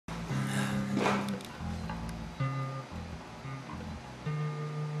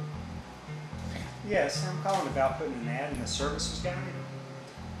Yes, I'm calling about putting an ad in the services guide.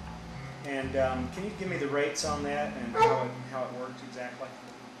 And can you give me the rates on that and how it works exactly?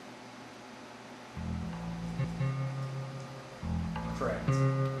 Correct.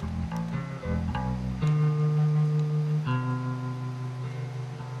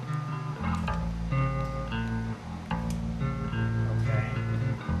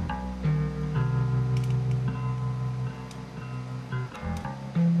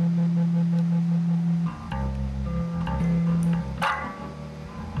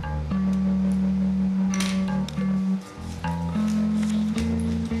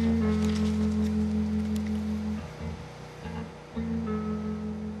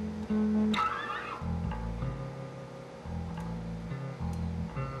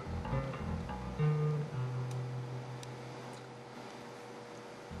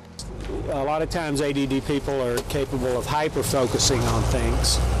 A lot of times ADD people are capable of hyper-focusing on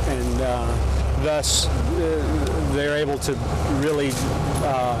things, and thus they're able to really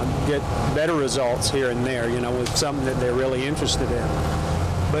get better results here and there, with something that they're really interested in.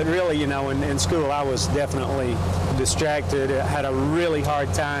 But really, in school I was definitely distracted. I had a really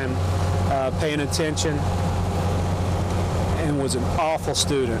hard time paying attention and was an awful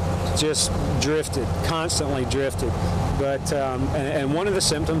student. Just drifted, constantly drifted. But and one of the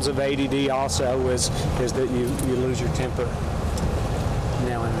symptoms of ADD also is that you lose your temper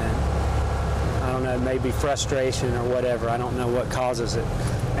now and then. I don't know, maybe frustration or whatever. I don't know what causes it.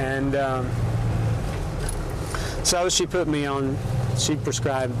 And so she put me on. She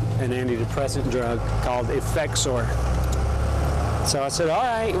prescribed an antidepressant drug called Effexor. So I said, all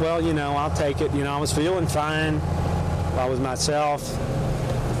right, well, I'll take it. I was feeling fine. I was myself.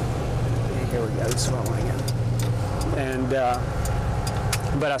 Here we go, swelling again. And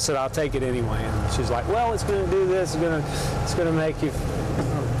but I said I'll take it anyway. And she's like, well, it's going to do this. It's going to make you.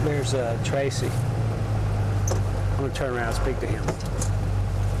 Oh, there's Tracy. I'm going to turn around and speak to him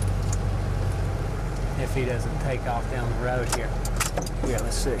if he doesn't take off down the road here. Yeah,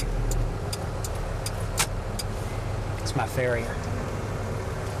 let's see. It's my farrier.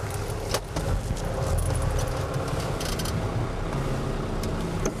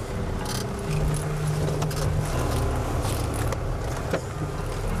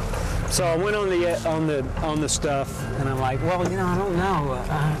 So I went on the stuff, and I'm like, well, I don't know.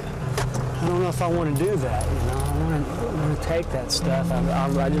 I don't know if I want to do that. I want to take that stuff.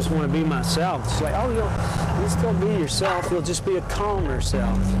 I just want to be myself. She's like, oh, you'll still be yourself. You'll just be a calmer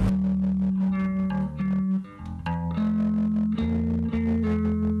self.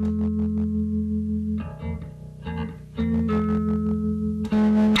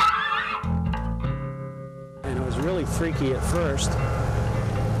 And it was really freaky at first.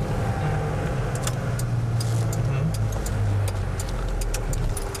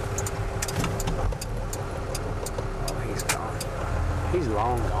 He's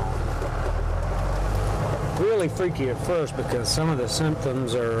long gone. Really freaky at first because some of the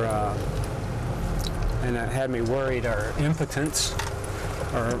symptoms are, and it had me worried, are impotence,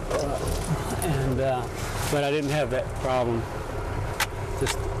 but I didn't have that problem.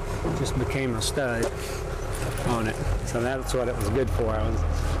 Just became a stud on it, so that's what it was good for.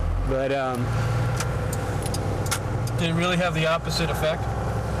 Did it really have the opposite effect?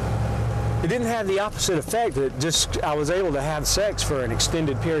 It didn't have the opposite effect. I was able to have sex for an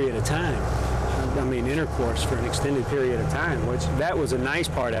extended period of time. I mean, intercourse for an extended period of time, which that was a nice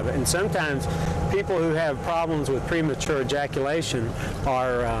part of it. And sometimes people who have problems with premature ejaculation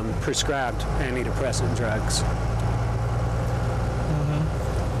are prescribed antidepressant drugs.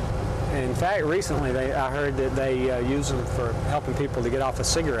 Mm-hmm. In fact, recently I heard that they use them for helping people to get off of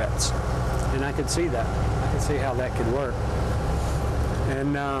cigarettes. And I could see that. I could see how that could work.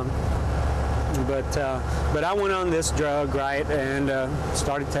 And But I went on this drug, right, and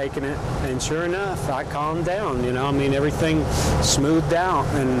started taking it, and sure enough, I calmed down. Everything smoothed out,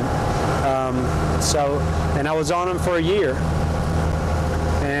 and and I was on them for a year,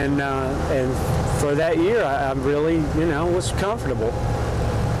 and for that year, I really, was comfortable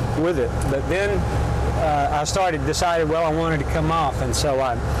with it. But then I decided, well, I wanted to come off, and so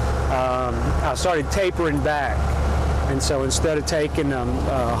I started tapering back. And so instead of taking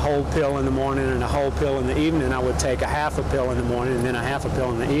a whole pill in the morning and a whole pill in the evening, I would take a half a pill in the morning and then a half a pill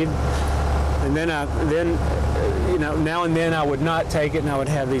in the evening. And then now and then I would not take it, and I would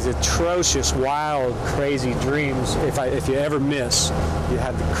have these atrocious, wild, crazy dreams. If you ever miss, you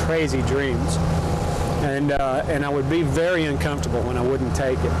have the crazy dreams. And I would be very uncomfortable when I wouldn't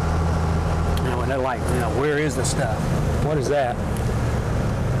take it. And I would where is the stuff? What is that?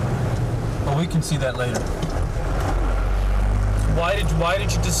 Well, we can see that later. Why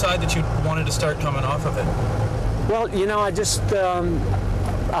did you decide that you wanted to start coming off of it? Well, you know, I just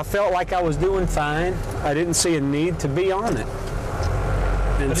I felt like I was doing fine. I didn't see a need to be on it.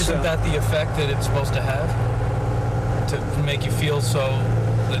 And But isn't that the effect that it's supposed to have? To make you feel so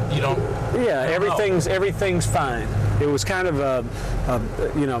that you don't... Yeah, everything's fine. It was kind of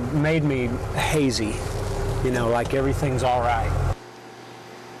you know, made me hazy. You know, like everything's all right.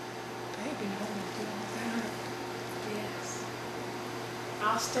 Baby, you want to do all that? Yes.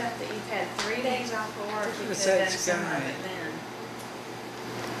 All stuff that you've had 3 days off of work, you could have done some of it then.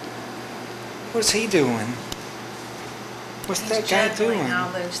 What's he doing? What's He's that guy juggling doing?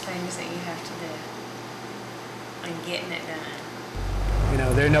 all those things that you have to do and getting it done. You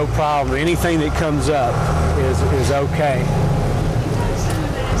know, there's no problem. Anything that comes up is okay.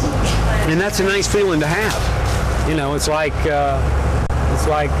 And that's a nice feeling to have. You know, it's like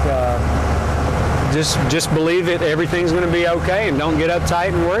just believe it. Everything's going to be okay, and don't get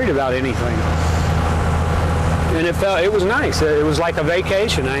uptight and worried about anything. And it was nice. It was like a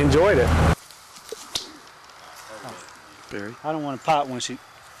vacation. I enjoyed it. Barry, I don't want to pot when she...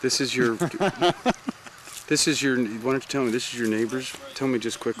 this is your. This is your. Why don't you tell me? This is your neighbor's. Tell me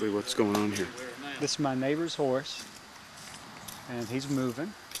just quickly what's going on here. This is my neighbor's horse, and he's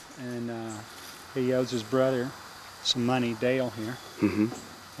moving, and he owes his brother some money, Dale here,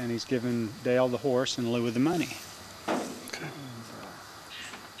 and he's giving Dale the horse in lieu of the money. Okay.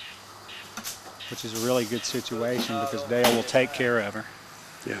 Which is a really good situation because Dale will take care of her.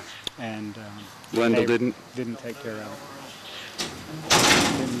 Yeah. And Wendell didn't take care of her.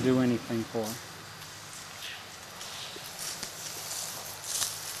 Didn't do anything for her.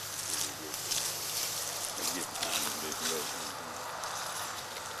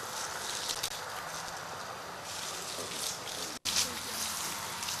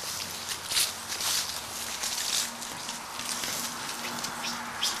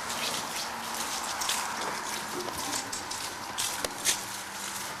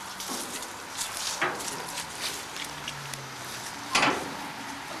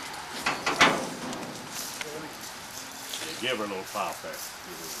 Give her a little pop there.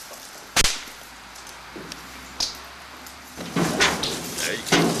 There you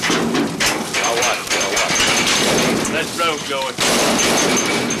go. I'll watch it, I'll watch it. Let's road going.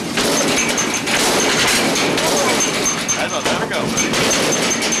 That's what, let her go, buddy.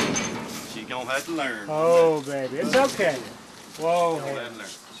 She's gonna have to learn. Oh, baby, it's okay. Whoa. She's gonna have to learn.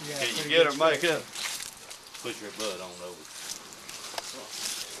 Can you get her back up? Push her butt on over.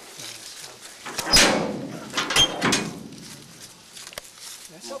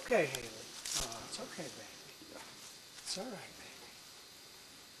 That's okay, Haley. Oh, it's okay, baby. It's all right, baby.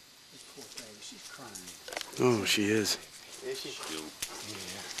 This poor baby, she's crying. Oh, she is. Yeah.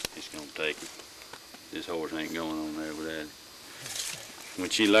 It's gonna take it. This horse ain't going on there with that. When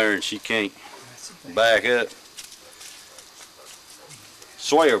she learns she can't back up,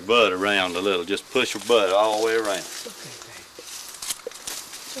 sway her butt around a little. Just push her butt all the way around. It's okay, baby.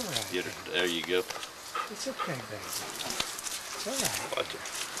 It's all right. Get her. There you go. It's okay, baby. It's all right. Watch her.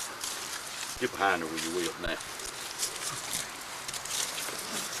 Get behind her with your whip now.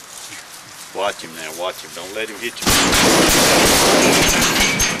 Watch him now. Watch him. Don't let him hit you.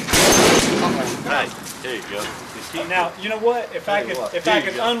 Hey, there you go. Now, you know what? If I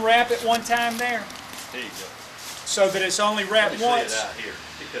could unwrap it one time there, There you go. so that it's only wrapped once. Out here.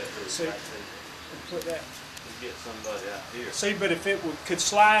 Pick up her See, right put that. there. Get somebody out here. See, but if it could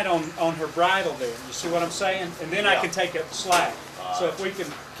slide on her bridle there, you see what I'm saying? And then I can take up the slack. So if we can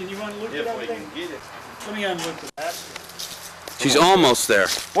you unloop it If over we there? can get it. Let me unloop the basket. She's almost there.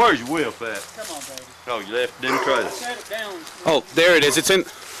 Where's your whip at? Come on, baby. Oh, you left it in the trailer. Set it down. Oh, there it is. It's in.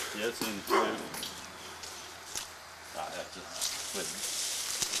 Yeah, it's in the trailer. I have to put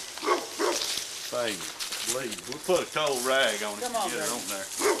please. We'll put a cold rag on it Come to on, get her baby. on there.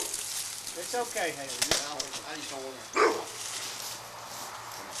 It's okay, Haley. I just don't want to.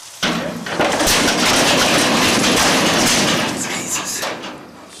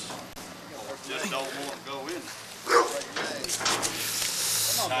 Just don't want to go in. Come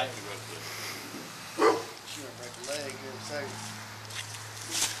on, baby.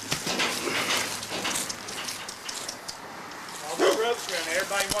 All the ropes around there.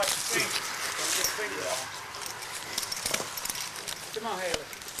 Everybody watch your fingers. Don't get fingers off. Come on, Haley.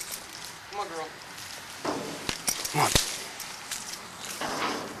 Come on, girl.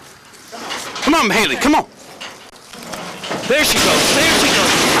 Come on, Haley. Come on. There she goes. There she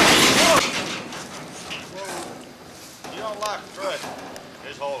goes. You don't like to trust her.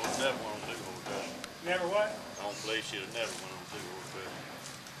 This horse would never want to do horse trust. Never what? I don't believe she'd have never went on to do horse trust.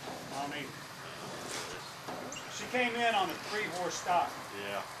 I mean, she came in on a 3-horse stock,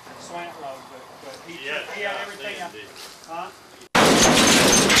 Yeah. slant load, but he had everything up. Huh?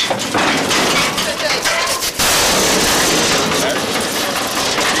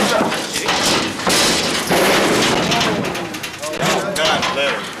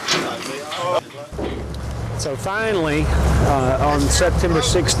 So finally, on September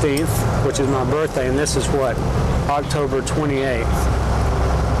 16th, which is my birthday, and this is what, October 28th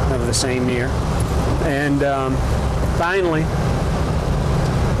of the same year, and finally,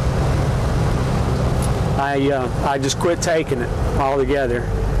 I just quit taking it altogether,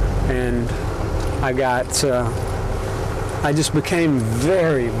 and I just became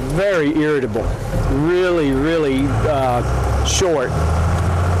very, very irritable, really short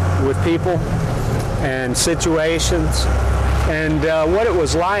with people and situations. And what it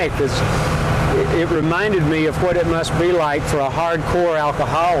was like is, it reminded me of what it must be like for a hardcore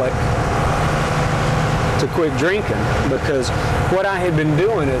alcoholic to quit drinking, because what I had been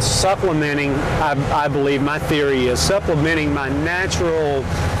doing is supplementing, I believe my theory is supplementing my natural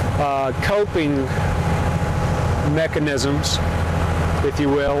coping mechanisms, if you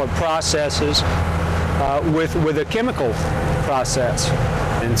will, or processes with a chemical process.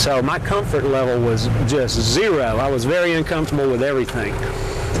 And so my comfort level was just zero. I was very uncomfortable with everything.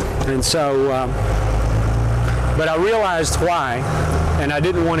 And so, but I realized why, and I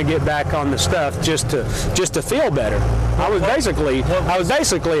didn't want to get back on the stuff just to feel better. I was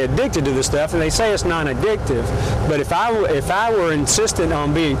basically addicted to the stuff, and they say it's non-addictive. But if I were insistent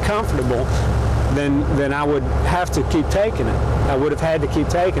on being comfortable, then I would have to keep taking it. I would have had to keep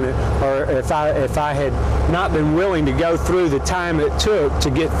taking it, or if I had not been willing to go through the time it took to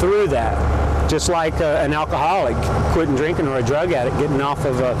get through that. Just like an alcoholic quitting drinking, or a drug addict getting off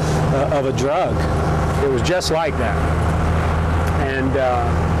of a drug. It was just like that. And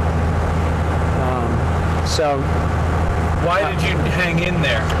so. Why did you hang in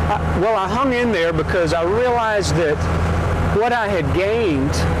there? I hung in there because I realized that what I had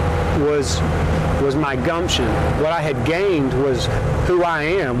gained was my gumption. What I had gained was who I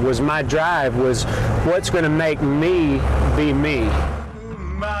am, was my drive, was what's going to make me be me.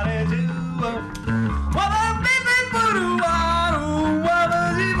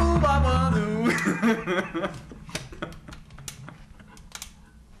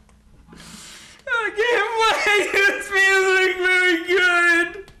 I can't play this music very good.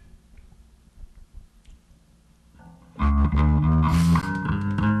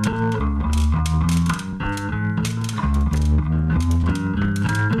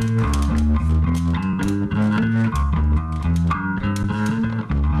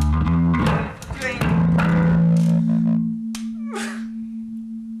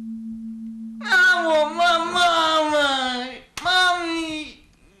 I want my mama. Mommy,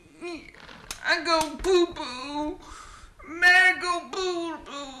 I go poo-poo. Man, go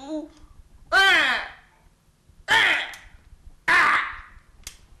poo-poo. Ah! Ah! Ah!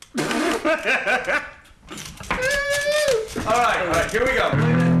 All right, here we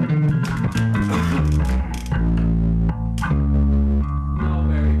go.